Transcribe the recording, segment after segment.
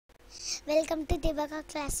Welcome to Dibya का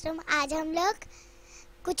classroom. आज हम लोग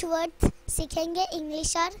कुछ वर्ड्स सीखेंगे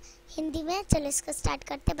इंग्लिश और हिंदी में। चलो इसको स्टार्ट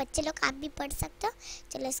करते हैं। बच्चे लोग आप भी पढ़ सकते हो।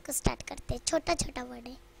 चलो इसको स्टार्ट करते हैं। छोटा छोटा वर्ड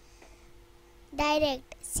है।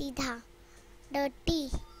 डायरेक्ट सीधा, डर्टी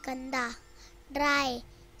गंदा, ड्राई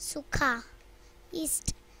सूखा,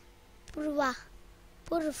 ईस्ट पूर्वा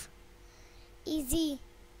पूर्व, इजी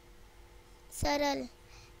सरल,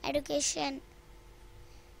 एडुकेशन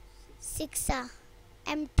शिक्षा,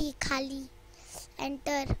 एम्प्टी खाली,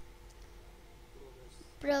 एंटर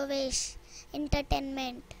प्रवेश,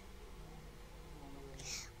 एंटरटेनमेंट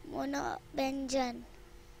मनोरंजन,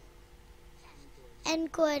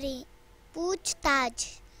 इंक्वायरी पूछताछ,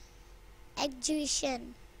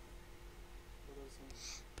 एग्जीबिशन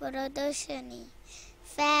प्रदर्शनी,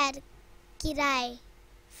 फेयर किराए,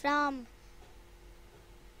 फ्रॉम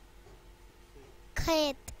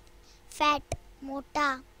खेत, फैट मोटा,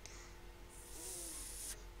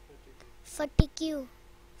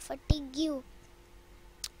 फटिग्यू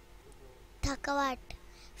थकावट,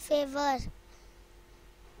 फेवर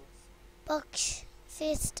पक्ष,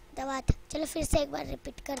 फिस्ट दबाता। चलो फिर से एक बार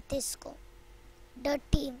रिपीट करते इसको।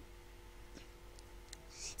 डर्टी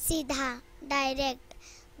सीधा, डायरेक्ट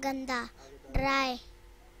गंदा,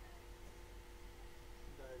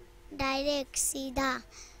 डायरेक्ट सीधा,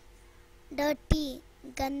 डर्टी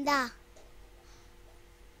गंदा,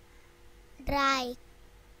 ड्राई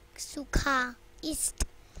सूखा, ईस्ट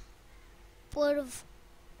पूर्व,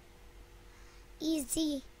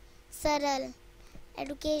 इजी सरल,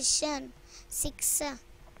 एडुकेशन शिक्षा,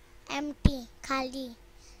 एम्प्टी खाली,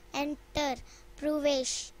 एंटर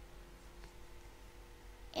प्रवेश,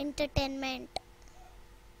 एंटरटेनमेंट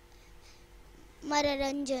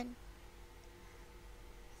मनोरंजन,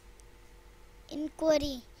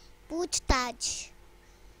 इंक्वायरी पूछताछ,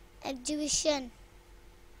 एग्जीबिशन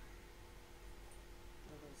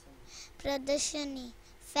प्रदर्शनी,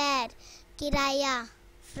 फेयर किराया,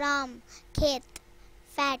 फ्रॉम खेत,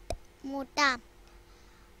 फैट मोटा,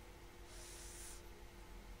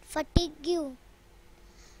 फटिग्यू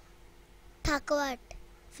थकावट,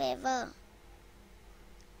 फेवर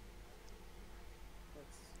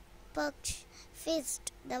पक्ष,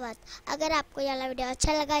 फिस्ट दबात। अगर आपको ये वाला वीडियो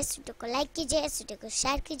अच्छा लगा इस वीडियो को लाइक कीजिए, इस वीडियो को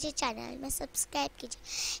शेयर कीजिए, चैनल में सब्सक्राइब कीजिए।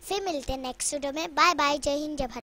 फिर मिलते हैं नेक्स्ट वीडियो में। बाय बाय, जय हिंद जय भारत।